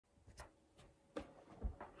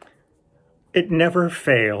It never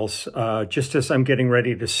fails. Just as I'm getting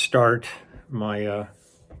ready to start my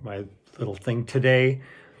little thing today,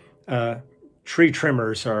 uh, tree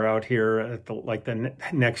trimmers are out here at the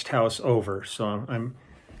next house over. So I'm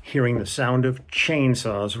hearing the sound of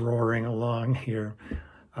chainsaws roaring along here.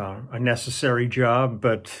 A necessary job,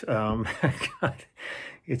 but God,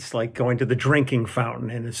 it's like going to the drinking fountain.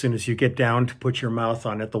 And as soon as you get down to put your mouth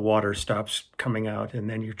on it, the water stops coming out, and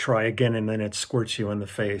then you try again, and then it squirts you in the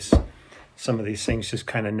face. Some of these things just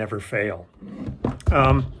kind of never fail.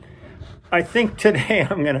 I think today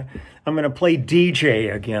I'm gonna play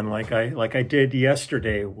DJ again, like I did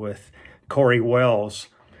yesterday with Corey Wells.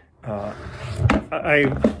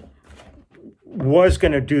 I was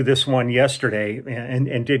going to do this one yesterday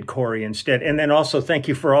and did Corey instead. And then also thank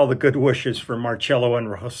you for all the good wishes for Marcello and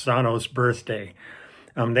Rossano's birthday.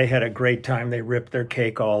 They had a great time. They ripped their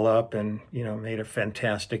cake all up and, made a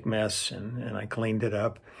fantastic mess, and I cleaned it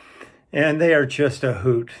up. And they are just a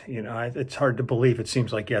hoot. It's hard to believe. It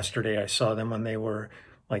seems like yesterday I saw them when they were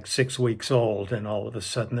like 6 weeks old, and all of a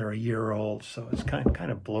sudden they're a year old. So it's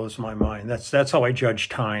kind of blows my mind. That's how I judge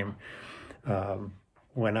time.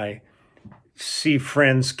 When I see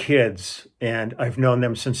friends' kids, and I've known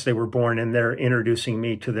them since they were born, and they're introducing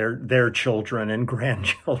me to their children and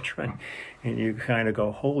grandchildren, and you kind of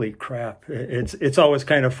go, "Holy crap!" It's always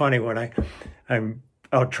kind of funny when I'm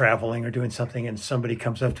out traveling or doing something, and somebody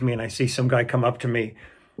comes up to me, and I see some guy come up to me,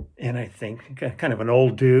 and I think kind of an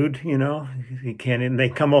old dude, he can't. And they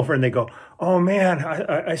come over and they go, "Oh man,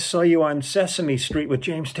 I saw you on Sesame Street with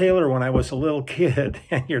James Taylor when I was a little kid,"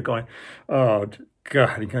 and you're going, "Oh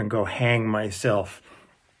God, I'm gonna go hang myself."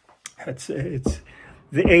 It's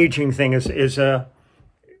the aging thing is it's a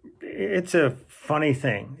funny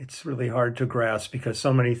thing. It's really hard to grasp because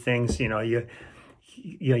so many things,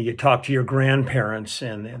 you talk to your grandparents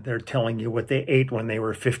and they're telling you what they ate when they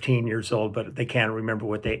were 15 years old, but they can't remember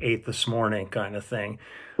what they ate this morning, kind of thing.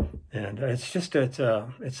 And it's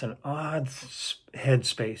an odd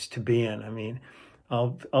headspace to be in. I mean,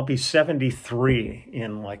 I'll be 73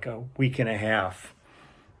 in like a week and a half,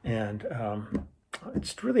 and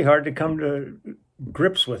it's really hard to come to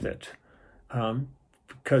grips with it,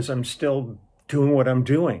 because I'm still doing what I'm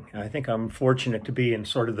doing. I think I'm fortunate to be in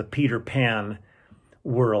sort of the Peter Pan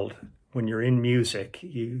world. When you're in music,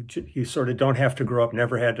 you sort of don't have to grow up.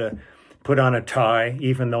 Never had to put on a tie,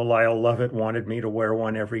 even though Lyle Lovett wanted me to wear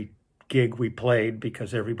one every gig we played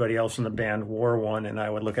because everybody else in the band wore one, and I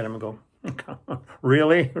would look at him and go,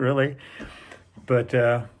 really? But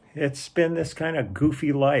it's been this kind of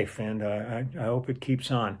goofy life, and I hope it keeps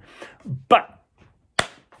on. But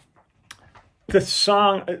the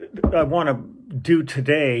song I want to do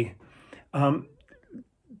today,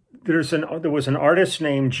 there was an artist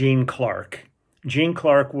named Gene Clark. Gene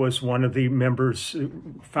Clark was one of the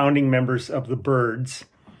founding members of the Byrds.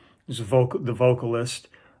 He was the vocalist.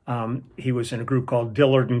 He was in a group called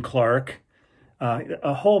Dillard and Clark.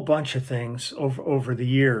 A whole bunch of things over the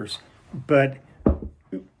years. But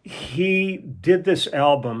he did this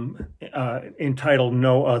album entitled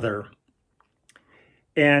No Other.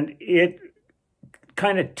 And it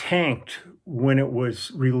kind of tanked when it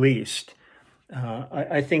was released.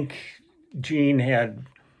 I think Gene had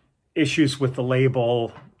issues with the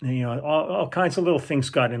label, all kinds of little things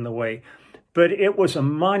got in the way. But it was a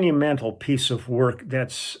monumental piece of work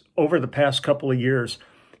that's, over the past couple of years,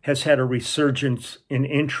 has had a resurgence in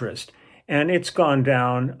interest. And it's gone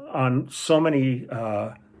down on so many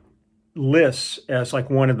lists as like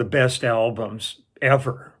one of the best albums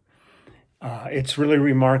ever. It's really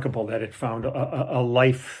remarkable that it found a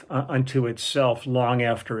life unto itself long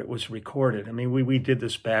after it was recorded. I mean, we did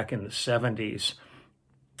this back in the 70s,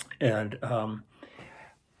 and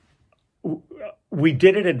we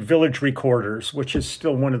did it at Village Recorders, which is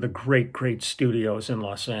still one of the great studios in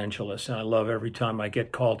Los Angeles. And I love every time I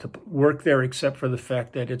get called to work there, except for the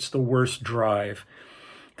fact that it's the worst drive.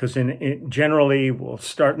 Because generally we'll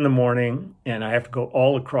start in the morning, and I have to go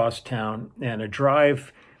all across town, and a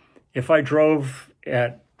drive. If I drove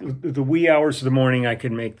at the wee hours of the morning, I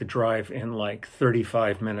could make the drive in like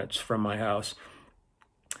 35 minutes from my house.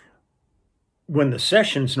 When the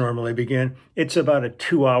sessions normally begin, it's about a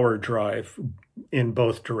 2-hour drive in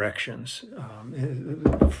both directions.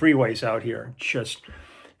 The freeways out here, just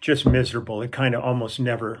miserable. It kind of almost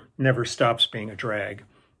never stops being a drag.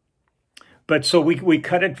 But so we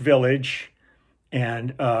cut at Village,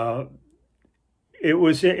 and there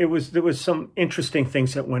was some interesting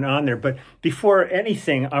things that went on there. But before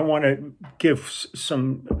anything, I want to give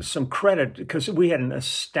some credit, because we had an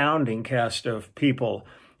astounding cast of people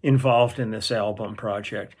involved in this album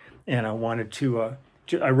project, and I wanted to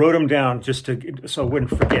I wrote them down just so I wouldn't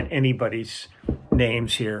forget anybody's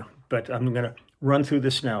names here. But I'm going to run through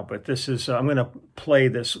this now. But this is I'm going to play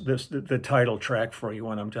the title track for you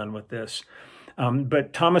when I'm done with this.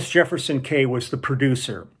 But Thomas Jefferson Kay was the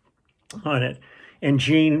producer on it, and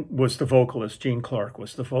Gene was the vocalist. Gene Clark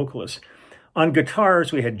was the vocalist. On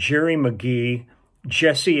guitars, we had Jerry McGee,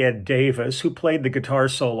 Jesse Ed Davis, who played the guitar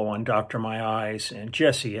solo on Dr. My Eyes, and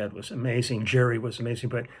Jesse Ed was amazing. Jerry was amazing.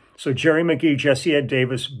 But so Jerry McGee, Jesse Ed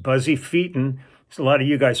Davis, Buzzy Featon. So a lot of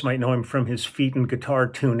you guys might know him from his Featon guitar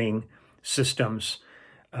tuning systems.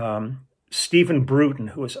 Stephen Bruton,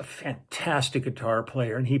 who was a fantastic guitar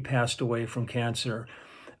player, and he passed away from cancer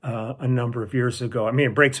a number of years ago. I mean,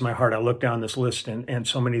 it breaks my heart. I look down this list, and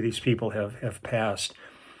so many of these people have passed.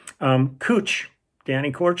 Cooch,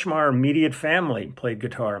 Danny Korchmar, immediate family, played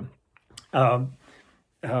guitar.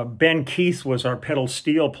 Ben Keith was our pedal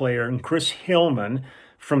steel player, and Chris Hillman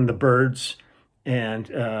from the Byrds and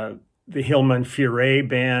the Hillman Furay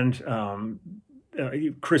band.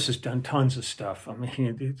 Chris has done tons of stuff. I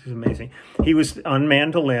mean, it's amazing. He was on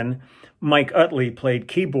mandolin. Mike Utley played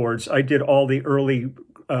keyboards. I did all the early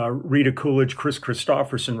Rita Coolidge, Chris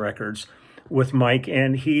Christopherson records with Mike,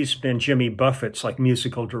 and he's been Jimmy Buffett's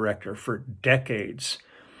musical director for decades.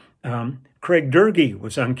 Craig Durgee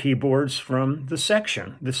was on keyboards from The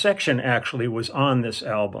Section. The Section actually was on this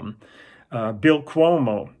album. Bill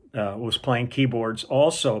Cuomo was playing keyboards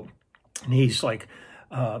also, and he's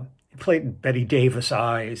he played Betty Davis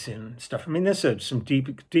Eyes and stuff. I mean, there's some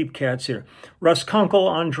deep cats here. Russ Kunkel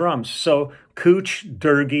on drums. So Cooch,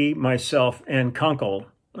 Durgee, myself, and Kunkel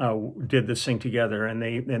did this thing together, and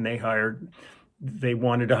they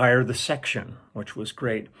wanted to hire The Section, which was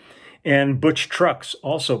great. And Butch Trucks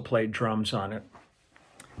also played drums on it.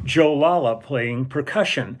 Joe Lala playing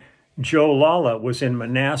percussion. Joe Lala was in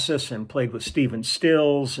Manassas and played with Stephen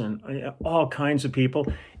Stills and all kinds of people.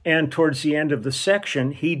 And towards the end of The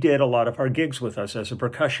Section, he did a lot of our gigs with us as a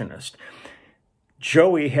percussionist.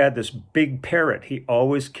 Joey had this big parrot he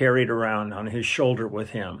always carried around on his shoulder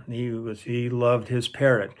with him. He loved his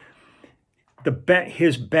parrot.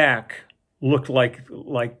 His back looked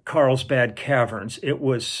like Carlsbad Caverns. It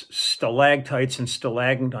was stalactites and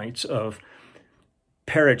stalagmites of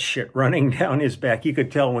parrot shit running down his back. You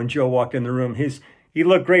could tell when Joe walked in the room. He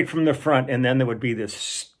looked great from the front, and then there would be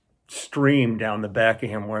this stream down the back of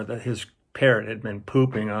him where his parrot had been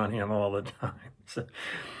pooping on him all the time. So,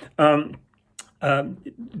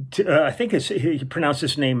 I think he pronounced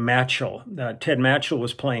his name Matchell. Ted Matchell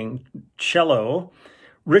was playing cello.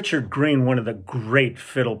 Richard Green, one of the great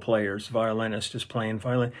fiddle players, violinist, is playing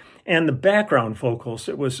violin. And the background vocals,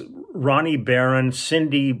 it was Ronnie Barron,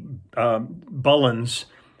 Cindy Bullens,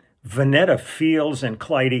 Vanetta Fields, and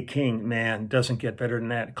Clyde King. Man, doesn't get better than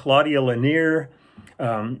that. Claudia Lanier,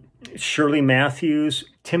 Shirley Matthews,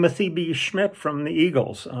 Timothy B. Schmidt from the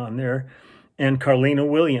Eagles on there, and Carlina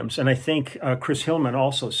Williams. And I think Chris Hillman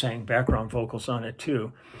also sang background vocals on it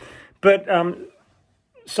too. But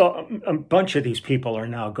so a bunch of these people are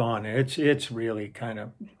now gone. It's really kind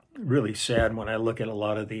of really sad when I look at a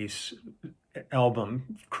lot of these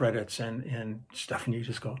album credits and stuff, and you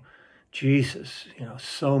just go, Jesus,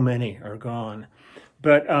 so many are gone.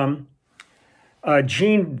 But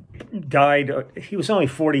Gene died. He was only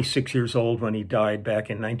 46 years old when he died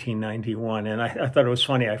back in 1991. And I thought it was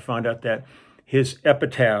funny. I found out that his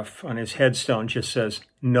epitaph on his headstone just says,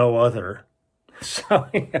 "No other." So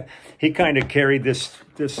he kind of carried this,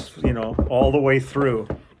 all the way through.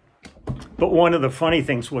 But one of the funny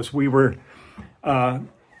things was we were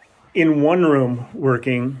in one room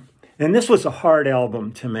working, and this was a hard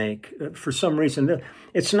album to make. For some reason,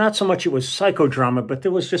 it's not so much it was psychodrama, but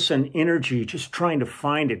there was just an energy just trying to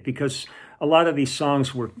find it, because a lot of these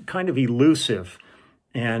songs were kind of elusive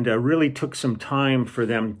and really took some time for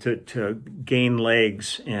them to gain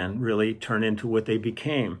legs and really turn into what they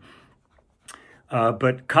became.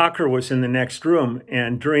 But Cocker was in the next room,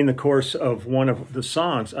 and during the course of one of the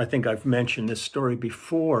songs, I think I've mentioned this story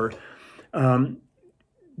before,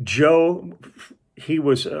 Joe, he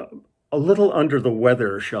was a little under the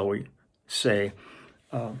weather, shall we say,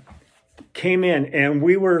 came in, and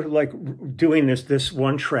we were doing this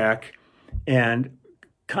one track, and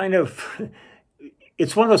kind of,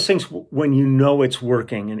 it's one of those things when it's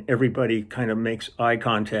working and everybody kind of makes eye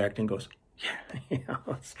contact and goes, yeah,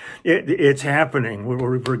 it's happening.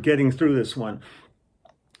 We're getting through this one.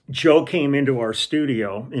 Joe came into our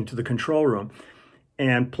studio, into the control room,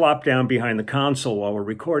 and plopped down behind the console while we're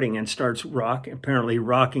recording and starts apparently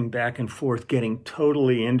rocking back and forth, getting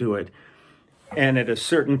totally into it. And at a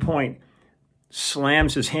certain point,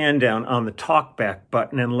 slams his hand down on the talkback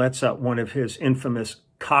button and lets out one of his infamous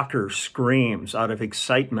Cocker screams out of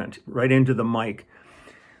excitement right into the mic,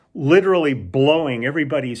 literally blowing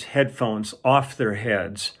everybody's headphones off their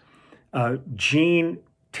heads. Gene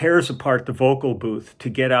tears apart the vocal booth to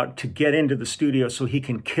get into the studio so he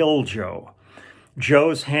can kill Joe.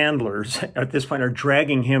 Joe's handlers at this point are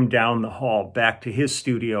dragging him down the hall back to his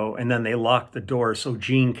studio, and then they lock the door so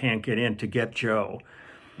Gene can't get in to get Joe.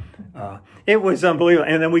 It was unbelievable.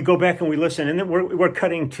 And then we go back and we listen, and then we're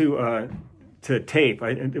cutting to tape.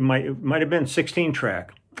 It might have been 16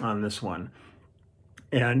 track on this one,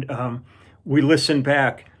 and we listen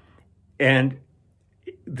back, and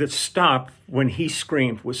the stop when he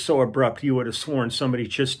screamed was so abrupt you would have sworn somebody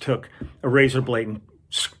just took a razor blade and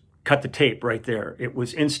cut the tape right there. It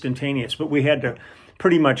was instantaneous, but we had to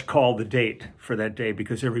pretty much call the date for that day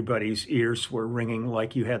because everybody's ears were ringing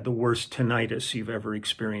like you had the worst tinnitus you've ever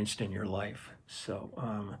experienced in your life. So,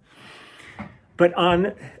 but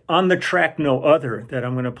on the track No Other that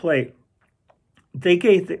I'm going to play,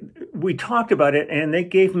 we talked about it and they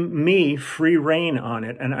gave me free rein on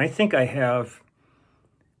it. And I think I have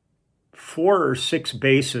 4 or 6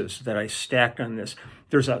 basses that I stacked on this.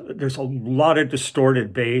 There's a lot of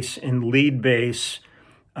distorted bass and lead bass,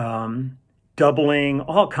 doubling,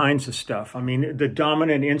 all kinds of stuff. I mean, the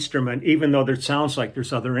dominant instrument, even though there sounds like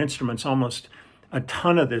there's other instruments, almost a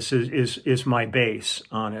ton of this is my bass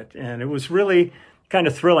on it. And it was really kind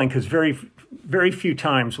of thrilling because very, very few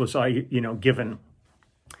times was I, given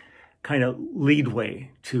kind of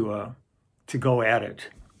leadway to go at it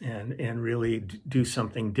and really do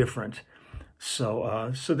something different.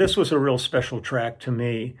 So this was a real special track to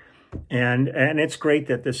me, and it's great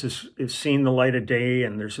that this is seen the light of day,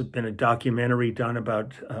 and there's been a documentary done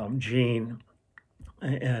about Gene,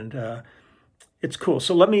 and it's cool.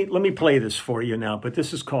 So let me play this for you now. But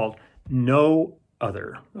this is called No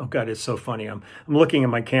Other. Oh God, it's so funny. I'm looking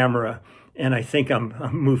at my camera, and I think I'm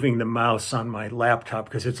moving the mouse on my laptop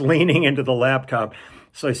because it's leaning into the laptop.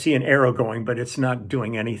 So I see an arrow going, but it's not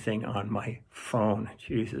doing anything on my phone.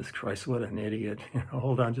 Jesus Christ, what an idiot.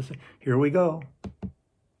 Hold on, here we go.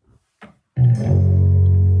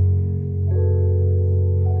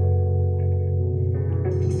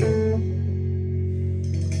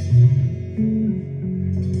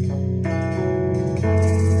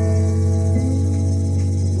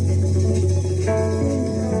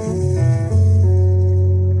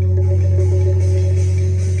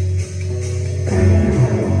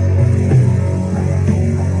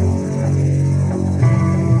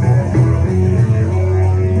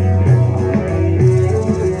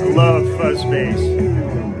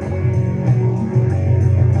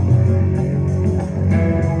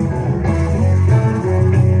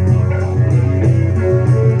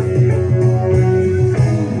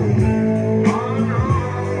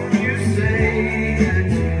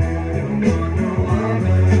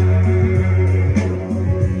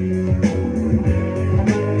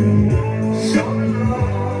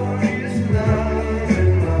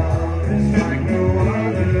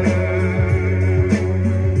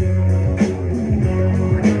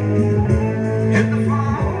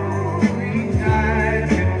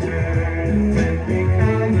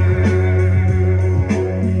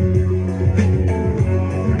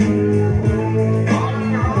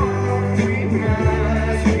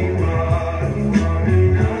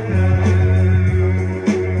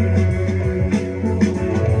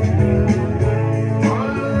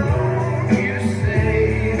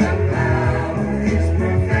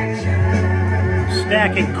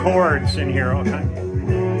 Stacking chords in here all kinds.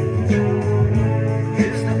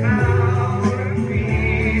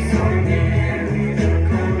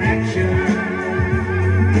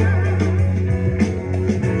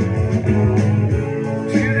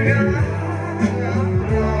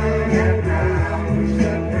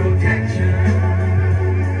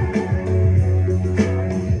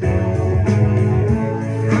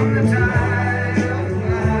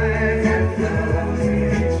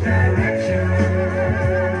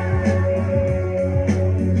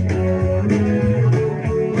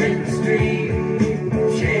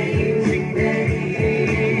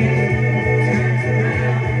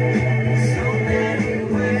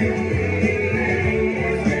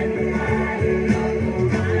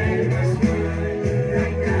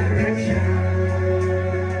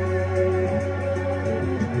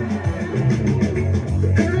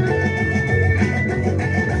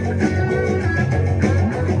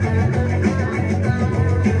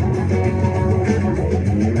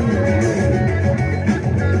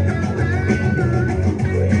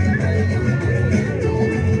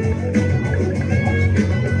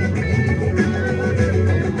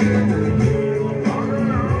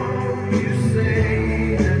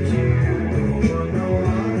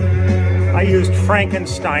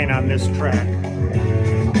 Frankenstein on this track.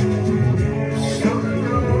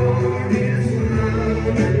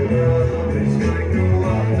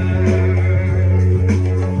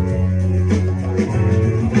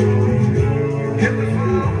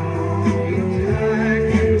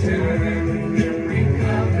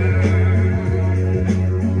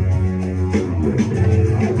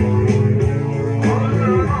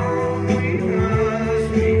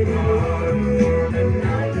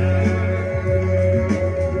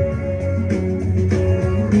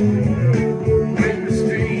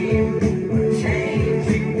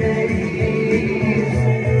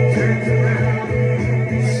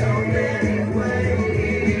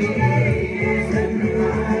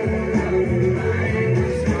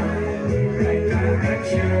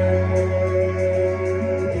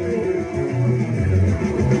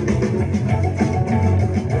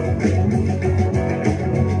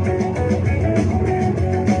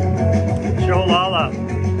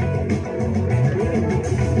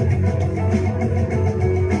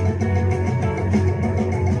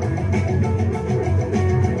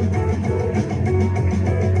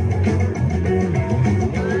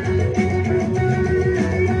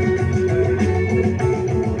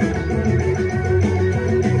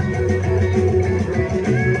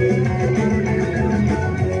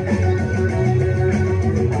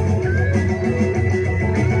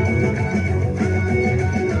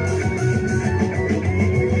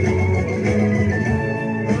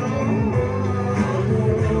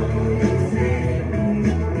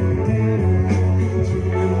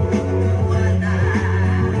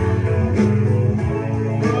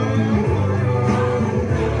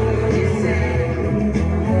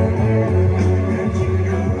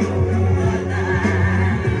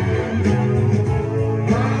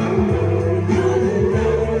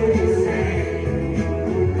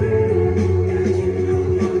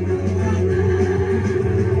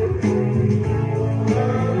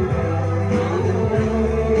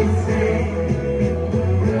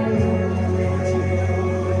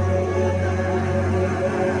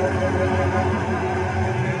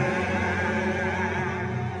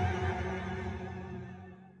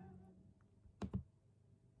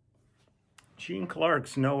 Gene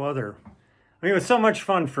Clark's No Other. I mean, it was so much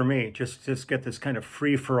fun for me, just get this kind of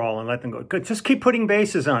free-for-all and let them go. Just keep putting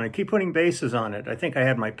basses on it, keep putting basses on it. I think I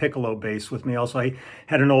had my piccolo bass with me. Also, I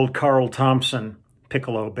had an old Carl Thompson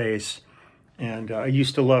piccolo bass, and I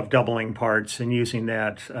used to love doubling parts and using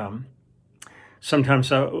that. Sometimes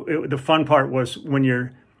the fun part was when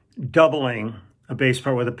you're doubling a bass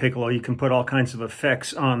part with a piccolo, you can put all kinds of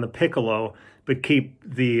effects on the piccolo, but keep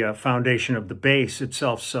the foundation of the bass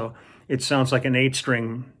itself. So it sounds like an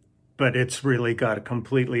 8-string, but it's really got a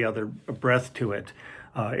completely other breath to it.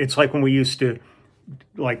 It's like when we used to,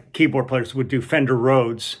 like keyboard players would do Fender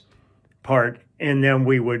Rhodes part, and then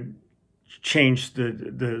we would change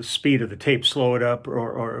the speed of the tape, slow it up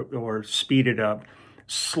or speed it up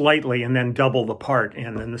slightly, and then double the part.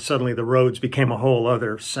 And then suddenly the Rhodes became a whole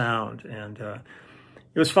other sound. And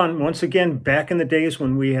it was fun. Once again, back in the days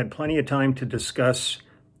when we had plenty of time to discuss,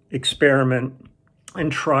 experiment, and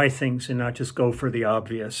try things and not just go for the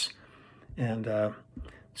obvious. And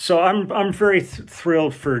so I'm very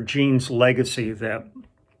thrilled for Gene's legacy, that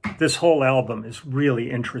this whole album is really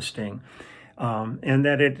interesting, and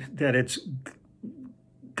that it's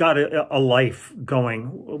got a life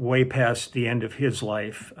going way past the end of his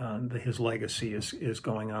life. His legacy is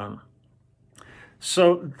going on.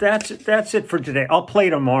 So that's it for today. I'll play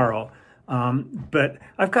tomorrow, but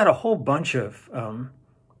I've got a whole bunch of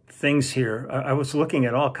things here. I was looking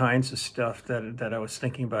at all kinds of stuff that I was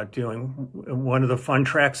thinking about doing. One of the fun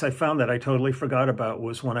tracks I found that I totally forgot about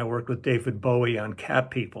was when I worked with David Bowie on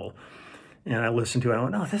Cat People. And I listened to it and I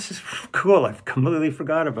went, oh, this is cool. I've completely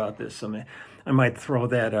forgot about this. I might throw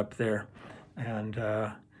that up there. And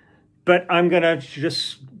but I'm going to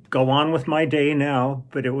just go on with my day now.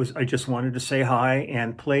 But I just wanted to say hi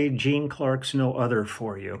and play Gene Clark's No Other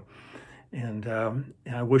for you. And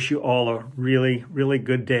I wish you all a really, really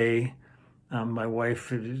good day. My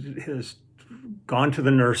wife has gone to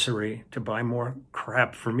the nursery to buy more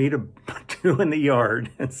crap for me to do in the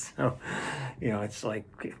yard. And so, it's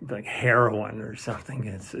like heroin or something.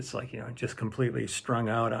 It's like, just completely strung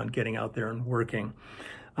out on getting out there and working.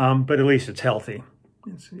 But at least it's healthy.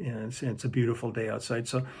 It's a beautiful day outside.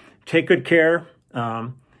 So take good care.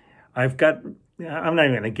 I'm not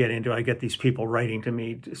even going to get into it. I get these people writing to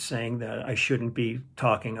me saying that I shouldn't be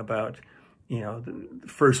talking about, the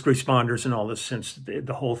first responders and all this, since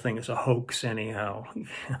the whole thing is a hoax anyhow.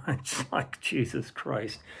 It's like, Jesus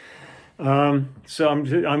Christ. So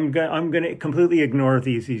I'm going to completely ignore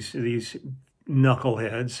these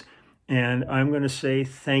knuckleheads And I'm going to say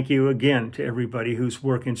thank you again to everybody who's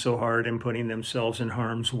working so hard and putting themselves in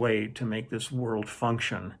harm's way to make this world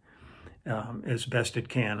function as best it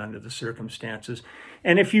can under the circumstances.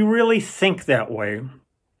 And if you really think that way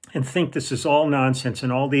and think this is all nonsense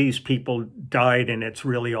and all these people died and it's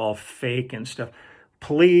really all fake and stuff,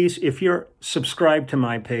 please, if you're subscribed to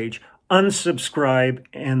my page, unsubscribe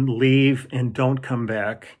and leave and don't come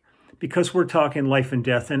back, because we're talking life and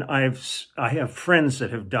death, and I have friends that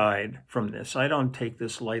have died from this. I don't take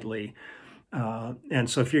this lightly. And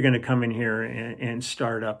so if you're going to come in here and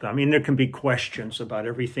start up, I mean, there can be questions about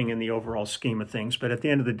everything in the overall scheme of things, but at the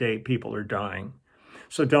end of the day, people are dying.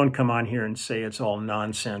 So don't come on here and say it's all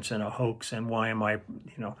nonsense and a hoax, and why am I,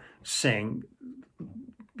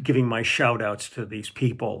 giving my shout outs to these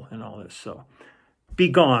people and all this. So be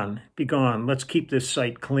gone, be gone. Let's keep this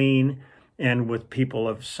site clean and with people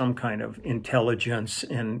of some kind of intelligence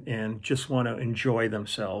and just want to enjoy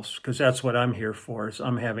themselves, because that's what I'm here for, is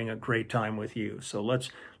I'm having a great time with you. So let's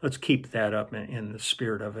keep that up in the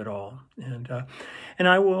spirit of it all. And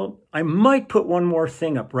I might put one more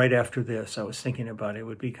thing up right after this. I was thinking about it. It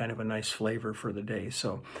would be kind of a nice flavor for the day.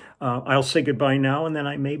 So I'll say goodbye now, and then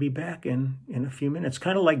I may be back in a few minutes.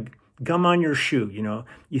 Kind of like gum on your shoe,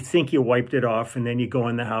 you think you wiped it off, and then you go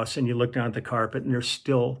in the house and you look down at the carpet and there's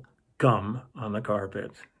still gum on the carpet.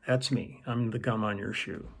 That's me. I'm the gum on your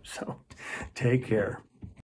shoe. So take care.